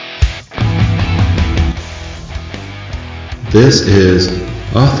This is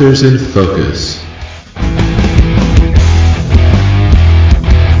Authors in Focus.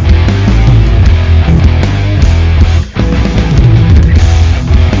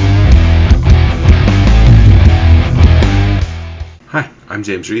 Hi, I'm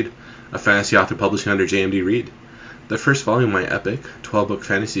James Reed, a fantasy author publishing under JMD Reed. The first volume of my epic, 12-book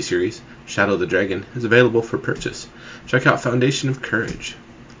fantasy series, Shadow the Dragon, is available for purchase. Check out Foundation of Courage.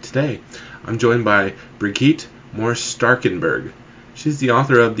 Today, I'm joined by Brigitte Morse-Starkenburg. She's the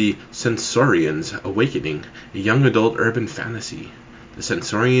author of The Censorians Awakening, a young adult urban fantasy. The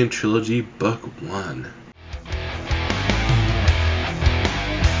Censorian Trilogy, Book 1.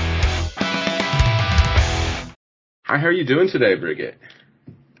 Hi, how are you doing today, Brigitte?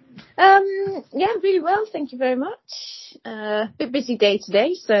 Yeah, really well, thank you very much. Bit busy day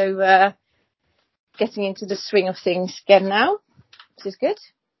today, so getting into the swing of things again now, which is good.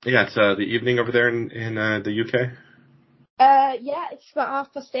 Yeah, it's the evening over there in the UK. Yeah, it's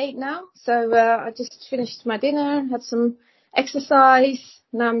about 8:30 now, so I just finished my dinner, had some exercise.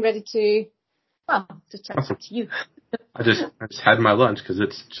 Now I'm ready to chat Awesome. to you. I just had my lunch because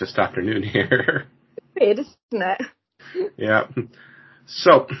it's just afternoon here. Weird, isn't it? Yeah.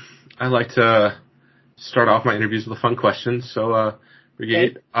 So, I like to start off my interviews with a fun question. So,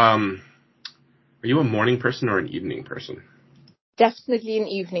 Brigitte, Okay. are you a morning person or an evening person? Definitely an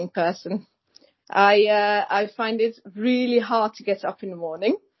evening person. I find it really hard to get up in the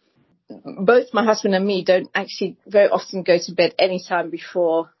morning. Both my husband and me don't actually very often go to bed any time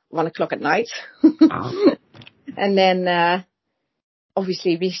before 1:00 at night. And then,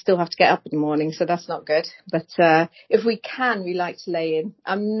 obviously we still have to get up in the morning, so that's not good. But, if we can, we like to lay in.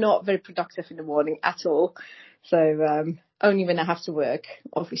 I'm not very productive in the morning at all. So, only when I have to work.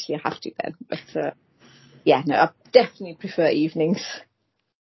 Obviously I have to then. But, yeah, no, I definitely prefer evenings.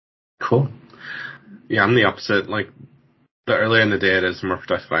 Cool. Yeah, I'm the opposite. Like, the earlier in the day it is, the more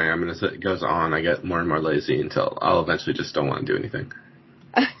productive I am, and as it goes on, I get more and more lazy until I'll eventually just don't want to do anything.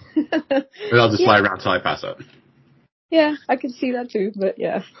 And I'll just lie around until I pass out. Yeah, I can see that too, but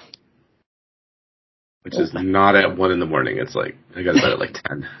yeah. Which is not at 1 a.m. It's like, I go to bed at like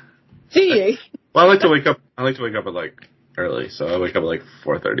 10. Do you? Well, I like to wake up at like early, so I wake up at like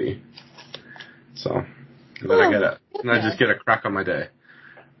 4:30. So, and then I just get a crack on my day.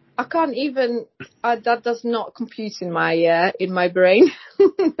 I can't even. That does not compute in my brain.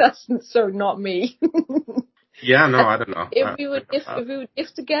 That's so not me. Yeah, no, I don't know. If we would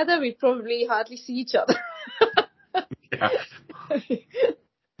live together, we'd probably hardly see each other. Yeah.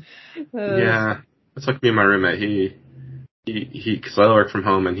 Yeah, it's like me and my roommate. He, because I work from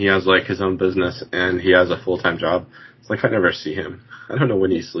home and he has like his own business and he has a full-time job. It's like I never see him. I don't know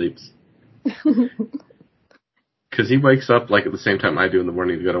when he sleeps. Because he wakes up like at the same time I do in the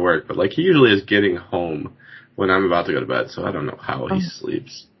morning to go to work, but like he usually is getting home when I'm about to go to bed, so I don't know how he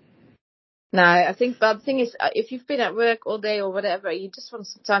sleeps. No, I think, but the thing is, if you've been at work all day or whatever, you just want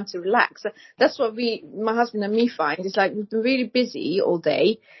some time to relax. That's what my husband and me find. It's like we've been really busy all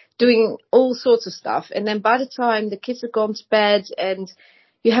day doing all sorts of stuff. And then by the time the kids have gone to bed and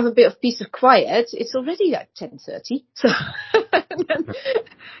you have a bit of peace of quiet, it's already like 10:30. So,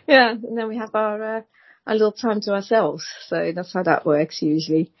 and then we have our little time to ourselves. So that's how that works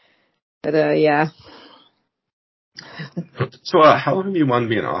usually. But, yeah. So, how long have you wanted to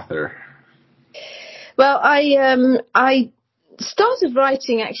be an author? Well, I started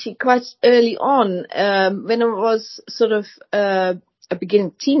writing actually quite early on, when I was sort of a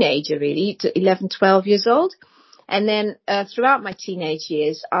beginning teenager, really, to 11, 12 years old. And then throughout my teenage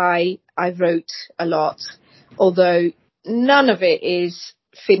years, I wrote a lot, although none of it is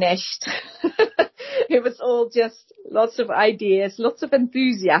finished. It was all just lots of ideas, lots of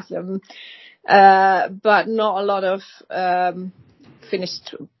enthusiasm, but not a lot of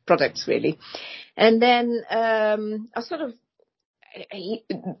finished products, really. And then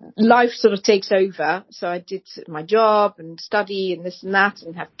life sort of takes over. So I did my job and study and this and that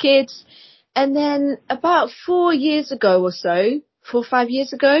and have kids. And then about 4 years ago or so, 4 or 5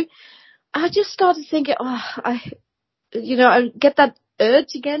 years ago, I just started thinking, I get that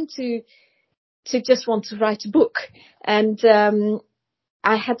urge again to just want to write a book. And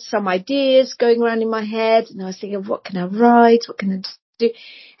I had some ideas going around in my head, and I was thinking, what can I write? What can I do?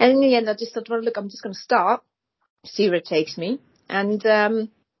 And in the end, I just thought, well, look, I'm just going to start, see where it takes me. And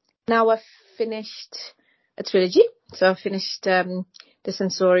now I've finished a trilogy. So I've finished The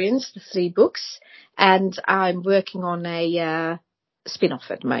Censorians, the 3 books, and I'm working on a spin-off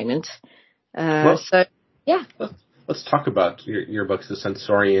at the moment. So, yeah. Let's talk about your books, The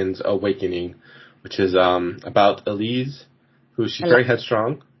Censorians Awakening, which is about Elise, she's very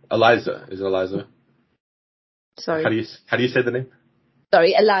headstrong. Eliza. Is it Eliza? Sorry. How do you say the name?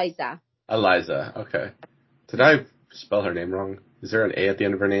 Sorry, Eliza. Eliza. Okay. Did I spell her name wrong? Is there an A at the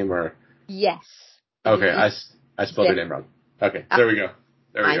end of her name, or? Yes. Okay, I spelled her name wrong. Okay, there we go.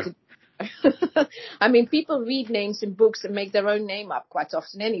 There we go. I mean, people read names in books and make their own name up quite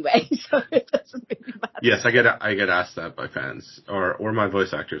often anyway, so it doesn't really matter. Yes, I get asked that by fans or my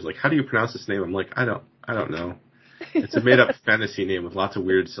voice actors. Like, how do you pronounce this name? I'm like, I don't know. It's a made up fantasy name with lots of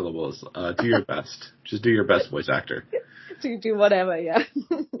weird syllables. Do your best. Just do your best, voice actor. To do whatever, yeah.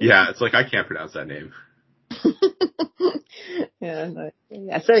 Yeah, it's like I can't pronounce that name. Yeah, no.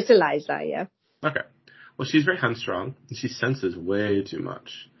 Yeah. So it's Eliza, yeah. Okay. Well, she's very headstrong, and she senses way too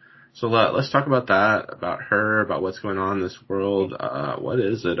much. So let's talk about that, about her, about what's going on in this world. What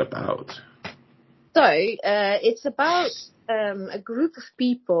is it about? So it's about a group of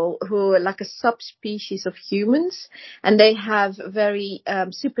people who are like a subspecies of humans, and they have very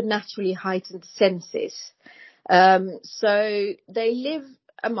supernaturally heightened senses. So they live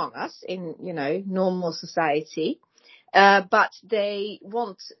among us in, normal society. But they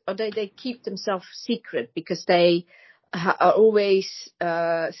keep themselves secret because they are always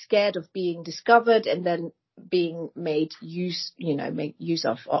scared of being discovered and then being made use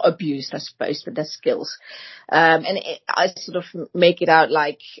of or abused, I suppose, for their skills. I sort of make it out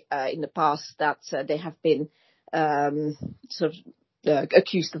like in the past that they have been sort of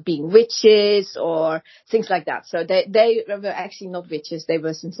accused of being witches or things like that. So they were actually not witches; they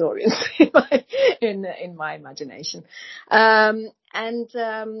were censorians in my imagination. So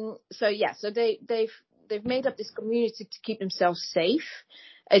they've made up this community to keep themselves safe.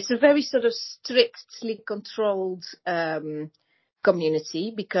 It's a very sort of strictly controlled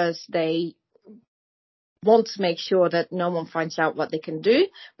community because they want to make sure that no one finds out what they can do,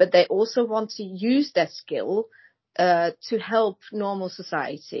 but they also want to use their skill to help normal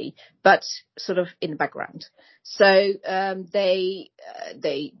society, but sort of in the background. So they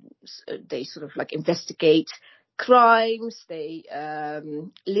sort of like investigate crimes. They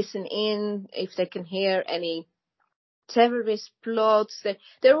listen in if they can hear any terrorist plots.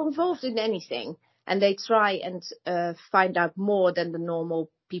 They're involved in anything, and they try and find out more than the normal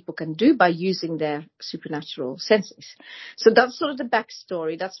people can do by using their supernatural senses. So that's sort of the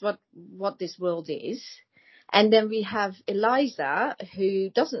backstory. That's what this world is. And then we have Eliza, who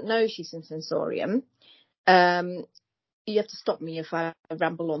doesn't know she's in sensorium. You have to stop me if I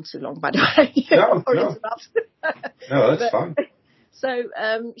ramble on too long, by the way. No, that's fine. So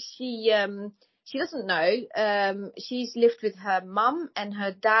she doesn't know. She's lived with her mum, and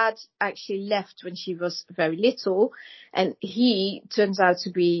her dad actually left when she was very little, and he turns out to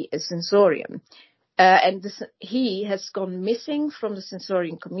be a sensorium. He has gone missing from the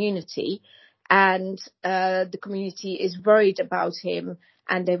sensorium community, and the community is worried about him,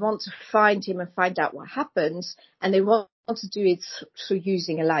 and they want to find him and find out what happens, and they want to do it through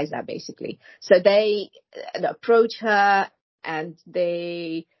using Eliza, basically. So they approach her, and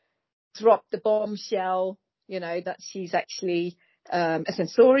they drop the bombshell, that she's actually a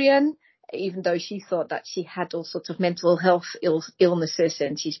sensorian, even though she thought that she had all sorts of mental health illnesses,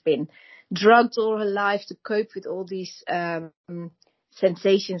 and she's been drugged all her life to cope with all these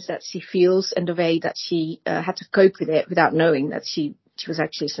sensations that she feels, and the way that she had to cope with it without knowing that she was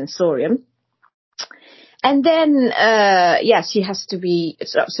actually a sensorium. And then, she has to be,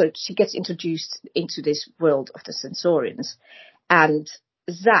 so she gets introduced into this world of the sensorians. And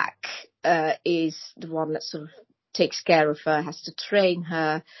Zach is the one that sort of takes care of her, has to train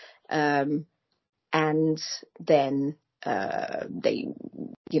her, and then they,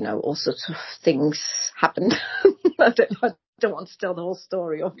 all sorts of things happen. I don't want to tell the whole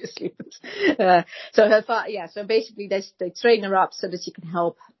story, obviously. But, so her so basically they train her up so that she can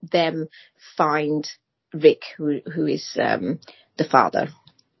help them find Rick, who is the father.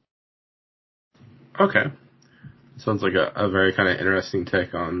 Okay. Sounds like a very kind of interesting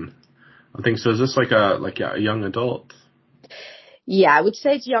take on things. So is this like a young adult? Yeah, I would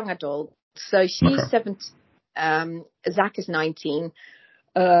say it's young adult. So she's 17. Zach is 19.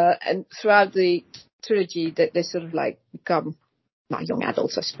 And throughout the trilogy, they sort of like become young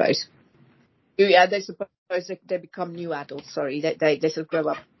adults, I suppose. Yeah, they suppose they become new adults. Sorry, they sort of grow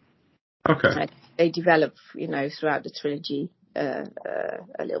up. Okay. They develop, throughout the trilogy a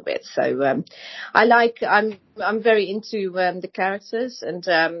little bit. So I'm very into the characters and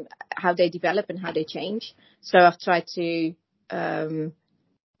how they develop and how they change. So I've tried to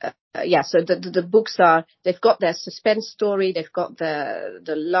so the books they've got their suspense story, they've got the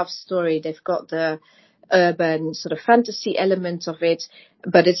love story, they've got the urban sort of fantasy element of it,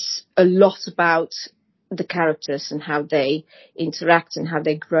 but it's a lot about the characters and how they interact and how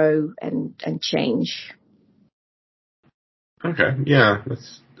they grow and change. Okay, yeah,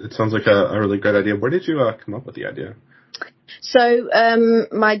 it sounds like a really great idea. Where did you come up with the idea? So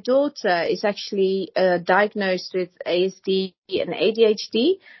my daughter is actually diagnosed with ASD and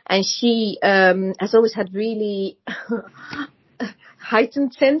ADHD, and she has always had really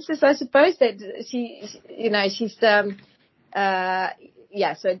heightened senses, I suppose. That she's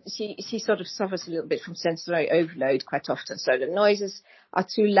so she sort of suffers a little bit from sensory overload quite often. So the noises are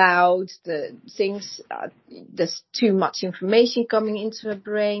too loud, there's too much information coming into her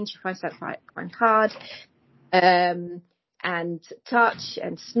brain. She finds that quite hard. And touch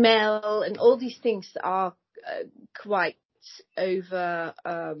and smell and all these things are quite over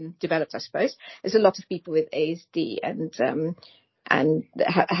developed, I suppose. There's a lot of people with ASD and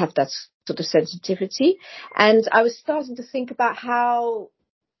have that sort of sensitivity. And I was starting to think about how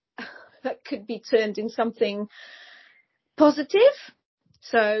that could be turned in something positive.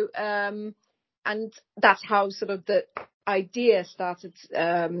 So, and that's how sort of the idea started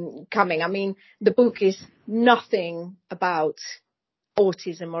coming. I mean, the book is nothing about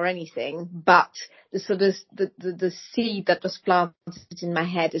autism or anything, but the sort of the seed that was planted in my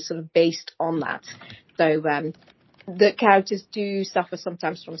head is sort of based on that. So the characters do suffer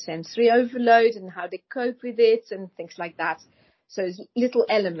sometimes from sensory overload and how they cope with it and things like that. So it's little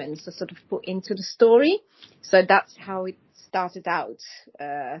elements are sort of put into the story. So that's how it started out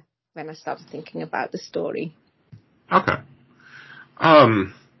when I started thinking about the story. Okay.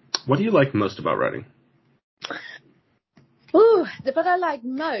 What do you like most about writing? What I like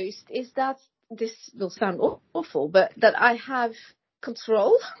most is that, this will sound awful, but that I have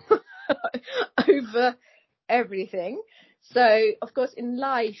control over everything. So, of course, in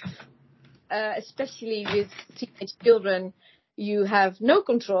life, especially with teenage children, you have no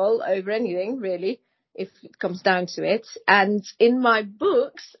control over anything, really, if it comes down to it. And in my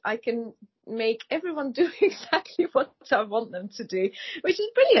books, I can make everyone do exactly what I want them to do, which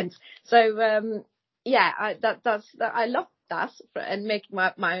is brilliant. So, I love that, and make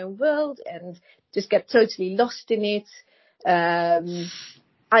my own world and just get totally lost in it.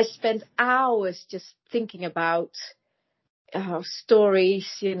 I spend hours just thinking about stories,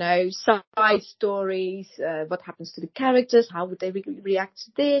 side stories, what happens to the characters, how would they react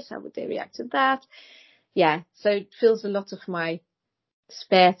to this, how would they react to that. Yeah, so it fills a lot of my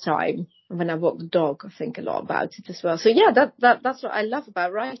spare time. When I walk the dog, I think a lot about it as well. So yeah, that's what I love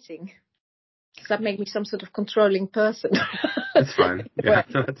about writing. Does that make me some sort of controlling person? It's fine. Yeah,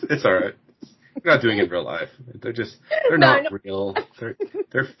 it's all right. You're not doing it in real life. They're not real.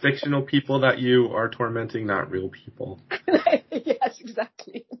 They're fictional people that you are tormenting, not real people. Yes,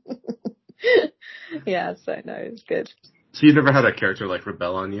 exactly. Yeah, so no, it's good. So you never had a character like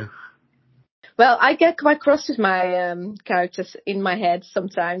rebel on you? Well, I get quite cross with my characters in my head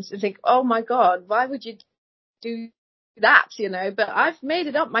sometimes and think, oh my God, why would you do that, But I've made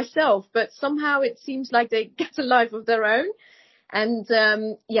it up myself, but somehow it seems like they get a life of their own. And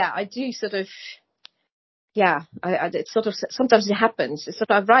I do sort of, it sort of, sometimes it happens. It's sort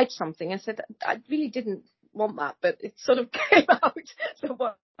of, I write something, I said, I really didn't want that, but it sort of came out. So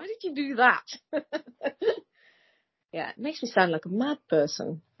why did you do that? Yeah, it makes me sound like a mad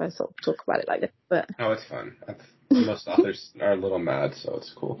person if I sort of talk about it like that. But Oh, it's fun. Most authors are a little mad, so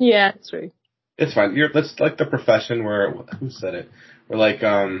it's cool. Yeah, true. It's fine. That's like the profession where, who said it? Where like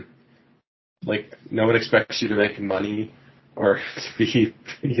no one expects you to make money or to be,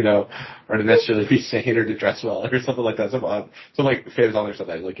 or to necessarily be sane or to dress well or something like that. Some like famous authors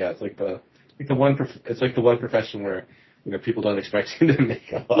sometimes like, yeah, it's like the one profession where people don't expect you to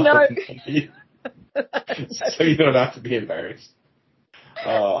make a lot of money, so you don't have to be embarrassed.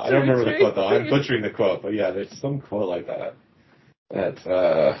 I don't remember the quote though. I'm butchering the quote, but yeah, there's some quote like that.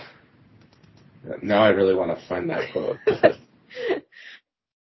 That now I really want to find that quote.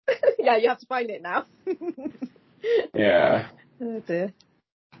 Yeah, you have to find it now. Yeah. Oh dear.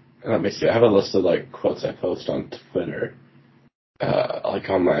 Let me see. I have a list of like quotes I post on Twitter, like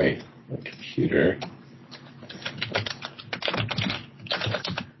on my computer.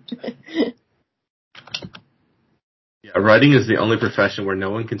 Yeah, writing is the only profession where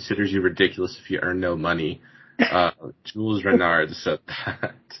no one considers you ridiculous if you earn no money. Jules Renard said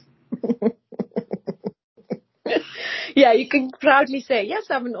that. Yeah, you can proudly say, yes,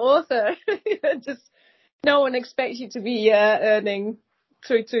 I'm an author. Just no one expects you to be earning.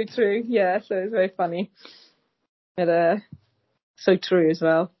 True. Yeah, so it's very funny. But so true as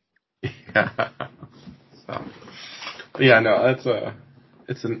well. Yeah. So, yeah, no,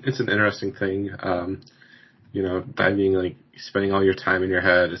 it's an interesting thing. Diving, like spending all your time in your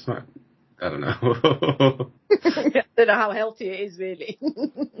head. It's not. I don't know. I don't know how healthy it is, really.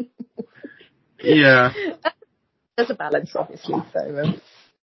 Yeah. There's a balance, obviously. So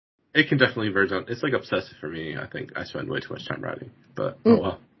It can definitely verge on. It's like obsessive for me. I think I spend way too much time writing, but oh mm.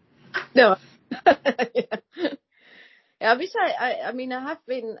 well. No. Yeah. I wish I mean, I have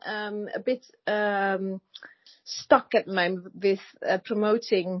been a bit stuck at the moment with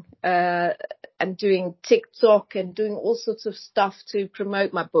promoting and doing TikTok and doing all sorts of stuff to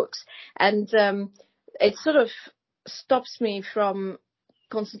promote my books. And it sort of stops me from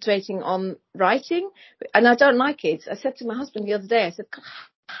concentrating on writing. And I don't like it. I said to my husband the other day, I said,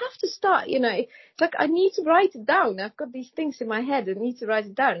 I have to start, it's like I need to write it down. I've got these things in my head. I need to write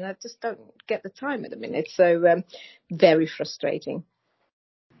it down. And I just don't get the time at the minute. So very frustrating.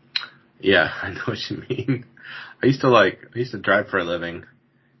 Yeah, I know what you mean. I used to drive for a living,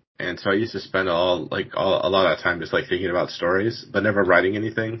 and so I used to spend a lot of time just like thinking about stories, but never writing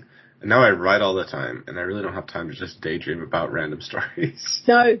anything. And now I write all the time, and I really don't have time to just daydream about random stories.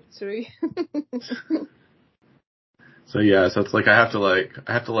 No, true. So yeah, so it's like I have to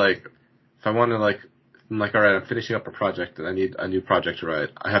if I want to I'm like, all right, I'm finishing up a project and I need a new project to write.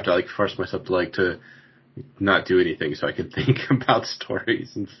 I have to like force myself to not do anything so I can think about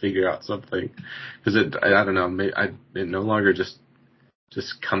stories and figure out something. Because I don't know, it no longer just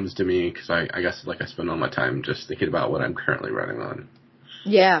comes to me because I guess like I spend all my time just thinking about what I'm currently writing on.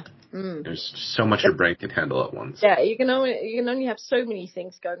 Yeah. Mm. There's so much your brain can handle at once. Yeah, you can only have so many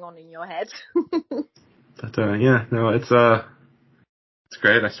things going on in your head. But yeah, no, it's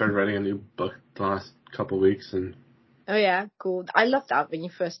great. I started writing a new book the last couple of weeks, and oh yeah, cool. I love that when you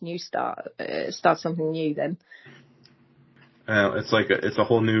first start something new. Then it's like it's a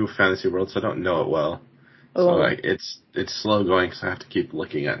whole new fantasy world, so I don't know it well. So like it's slow going because I have to keep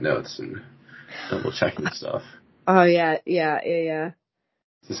looking at notes and double checking stuff. Oh yeah.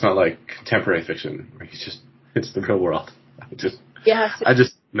 It's not like contemporary fiction where it's the real world. I just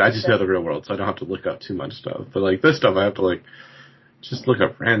know the real world, so I don't have to look up too much stuff. But like this stuff, I have to like just look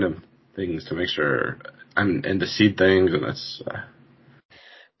up random things to make sure I'm into seed things, and that's.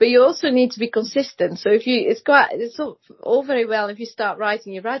 But you also need to be consistent. So it's all very well if you start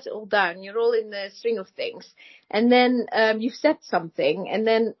writing, you write it all down, you're all in the swing of things, and then you've said something, and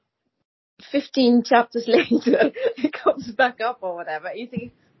then 15 chapters later it comes back up or whatever. You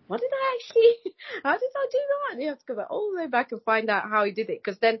think, how did I do that? And you have to go back all the way back and find out how he did it.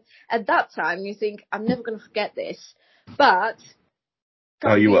 Because then at that time you think, I'm never going to forget this. But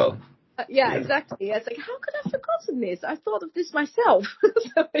You will. Yeah, exactly. It's like, how could I have forgotten this? I thought of this myself.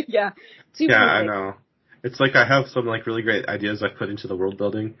 So, yeah. Yeah, I know. It's like I have some like really great ideas I put into the world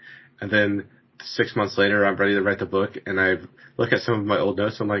building, and then 6 months later I'm ready to write the book, and I look at some of my old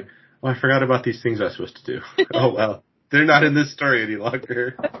notes. I'm like, oh, I forgot about these things I was supposed to do. Oh well, they're not in this story any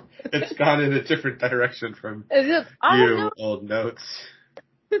longer. It's gone in a different direction from old notes.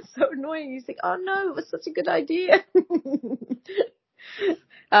 It's so annoying. You think, oh no, it was such a good idea.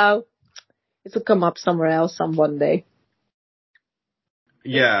 Oh. It will come up somewhere else one day.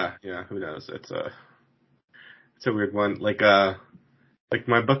 Yeah, who knows? It's a weird one. Like I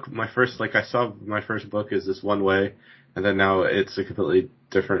saw my first book is this one way, and then now it's a completely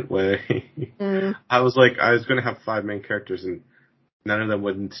different way. I was going to have 5 main characters, and none of them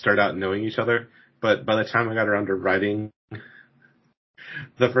would start out knowing each other. But by the time I got around to writing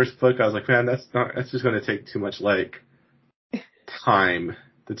the first book, I was like, man, that's just going to take too much like time.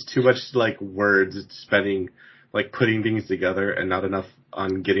 That's too much like words spending like putting things together and not enough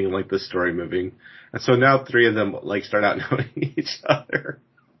on getting like the story moving. And so now 3 of them like start out knowing each other.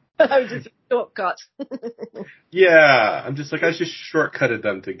 Oh, just a shortcut. Yeah, I'm just like I just shortcutted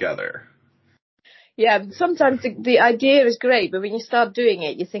them together. Yeah, but sometimes the idea is great, but when you start doing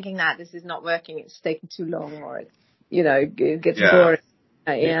it, you're thinking, nah, this is not working. It's taking too long, or it gets boring.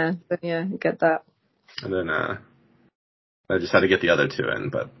 Yeah, I get that. And then I just had to get the other 2 in,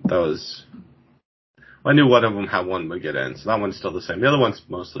 but that was. I knew one of them how one would get in, so that one's still the same. The other one's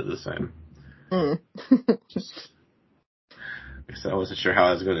mostly the same. Just, I wasn't sure how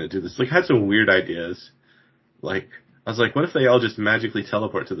I was going to do this. Like, I had some weird ideas. Like, I was like, what if they all just magically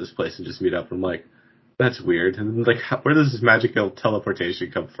teleport to this place and just meet up? I'm like, that's weird. And like, where does this magical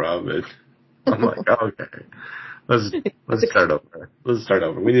teleportation come from? And I'm like, oh, okay. Let's start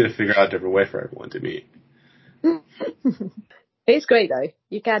over. We need to figure out a different way for everyone to meet. It's great though.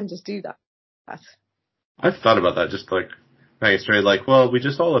 You can just do that. I've thought about that, just like straight, like, well, we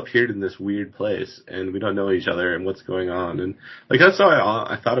just all appeared in this weird place, and we don't know each other and what's going on, and like that's how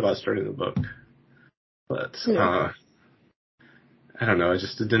I thought about starting the book, but I don't know, it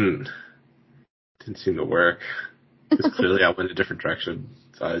didn't seem to work because clearly I went a different direction.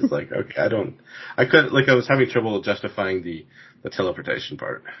 So I was like, okay, I was having trouble justifying the teleportation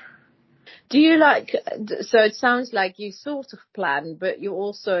part. Do you so it sounds like you sort of plan, but you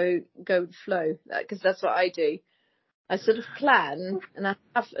also go with the flow, because that's what I do. I sort of plan and I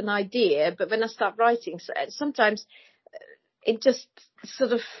have an idea, but when I start writing, sometimes it just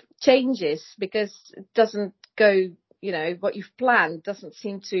sort of changes because it doesn't go, what you've planned doesn't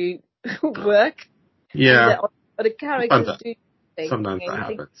seem to work. Yeah. And the characters do things. Sometimes that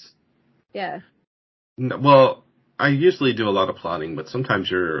happens. Yeah. Well, I usually do a lot of plotting, but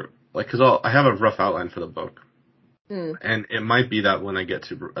sometimes you're like, because I have a rough outline for the book, and it might be that when I get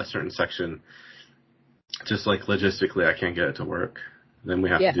to a certain section, just like logistically, I can't get it to work. Then we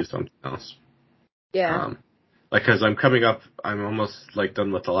have to do something else. Yeah. Because I'm almost like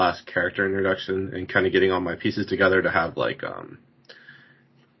done with the last character introduction and kind of getting all my pieces together to have like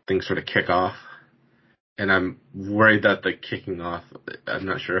things sort of kick off. And I'm worried that the kicking off, I'm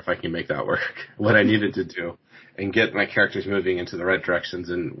not sure if I can make that work. What I needed to do and get my characters moving into the right directions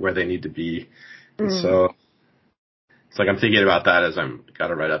and where they need to be. And so it's like I'm thinking about that as I'm got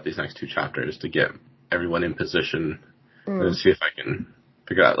to write up these next 2 chapters to get everyone in position and see if I can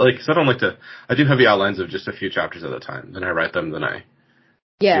figure out. Like, 'cause I don't like to. I do heavy outlines of just a few chapters at a time. Then I write them. Then I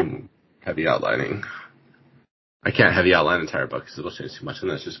do heavy outlining. I can't heavy outline an entire book because it'll change too much, and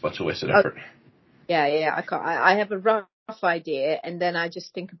that's just a bunch of wasted effort. Yeah, I can't. I have a rough idea, and then I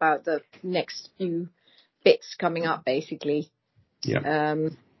just think about the next few bits coming up, basically. Yeah.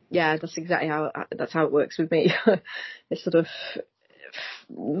 That's exactly how it works with me. It's sort of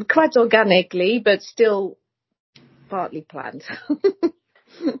quite organically, but still partly planned.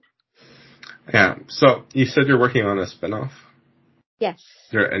 Yeah. So you said you're working on a spinoff. Yes.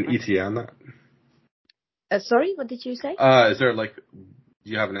 Is there an ETA on that? Sorry, what did you say? Is there do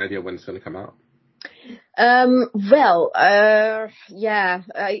you have an idea when it's going to come out?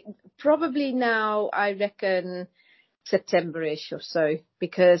 Probably now, I reckon September-ish or so,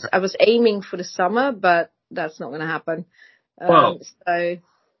 because I was aiming for the summer, but that's not going to happen. So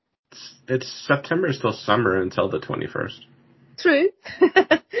it's September is still summer until the 21st. True.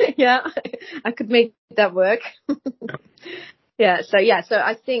 Yeah, I could make that work. So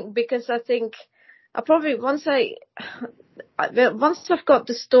I think I probably once I've got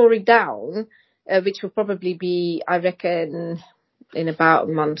the story down, which will probably be, I reckon, in about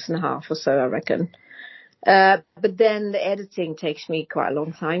a month and a half or so, I reckon. But then the editing takes me quite a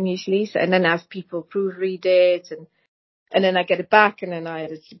long time usually. So, and then I have people proofread it and then I get it back and then I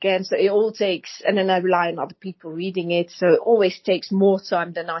edit it again. So it all takes, and then I rely on other people reading it. So it always takes more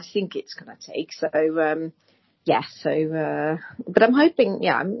time than I think it's going to take. So, but I'm hoping,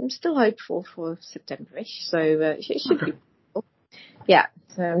 I'm still hopeful for September-ish. So it should be cool. Yeah.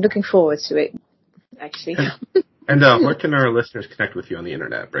 So I'm looking forward to it, actually. And where can our listeners connect with you on the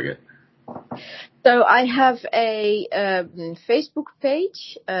internet, Brigitte? So I have a Facebook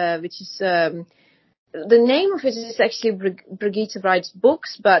page, which is the name of it is actually Brigitte Writes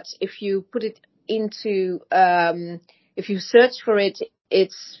Books, but if you put it into if you search for it,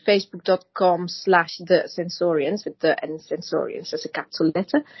 it's facebook.com/the Sensorians, with the N Sensorians as a capital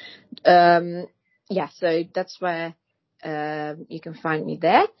letter. So that's where you can find me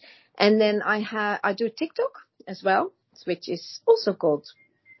there. And then I do TikTok as well, which is also called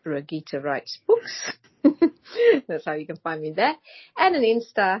Brigitte Writes Books. That's how you can find me there. And an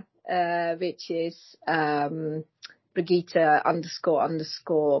Insta, which is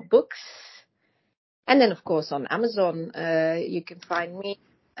Brigitte__books. And then, of course, on Amazon, you can find me,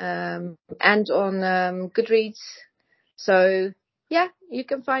 and on Goodreads. So, you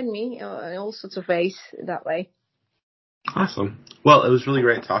can find me in all sorts of ways that way. Awesome. Well, it was really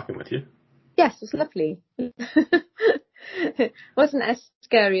great talking with you. Yes, it's lovely. It wasn't as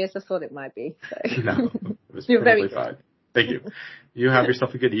scary as I thought it might be. So. No, it was perfectly fine. Thank you. You have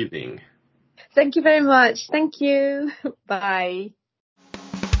yourself a good evening. Thank you very much. Thank you. Bye.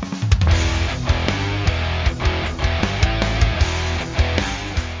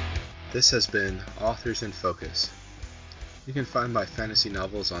 This has been Authors in Focus. You can find my fantasy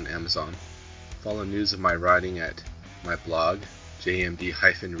novels on Amazon. Follow news of my writing at my blog,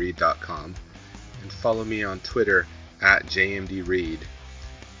 jmd-read.com, and follow me on Twitter at jmdread.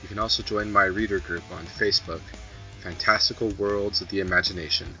 You can also join my reader group on Facebook, Fantastical Worlds of the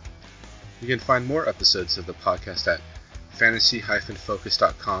Imagination. You can find more episodes of the podcast at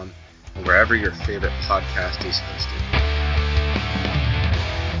fantasy-focus.com and wherever your favorite podcast is hosted.